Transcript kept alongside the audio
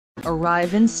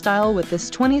Arrive in style with this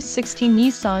 2016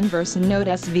 Nissan Versa Note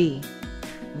SV.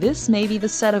 This may be the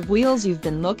set of wheels you've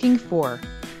been looking for.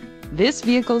 This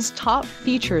vehicle's top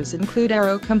features include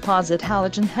aero composite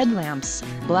halogen headlamps,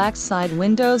 black side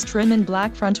windows trim and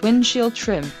black front windshield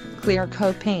trim, clear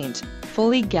coat paint,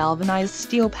 fully galvanized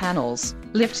steel panels,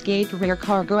 liftgate rear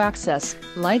cargo access,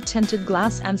 light tinted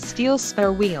glass and steel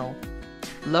spare wheel.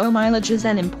 Low mileage is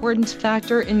an important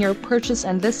factor in your purchase,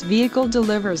 and this vehicle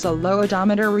delivers a low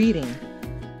odometer reading.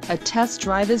 A test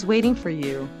drive is waiting for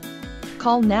you.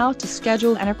 Call now to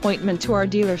schedule an appointment to our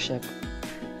dealership.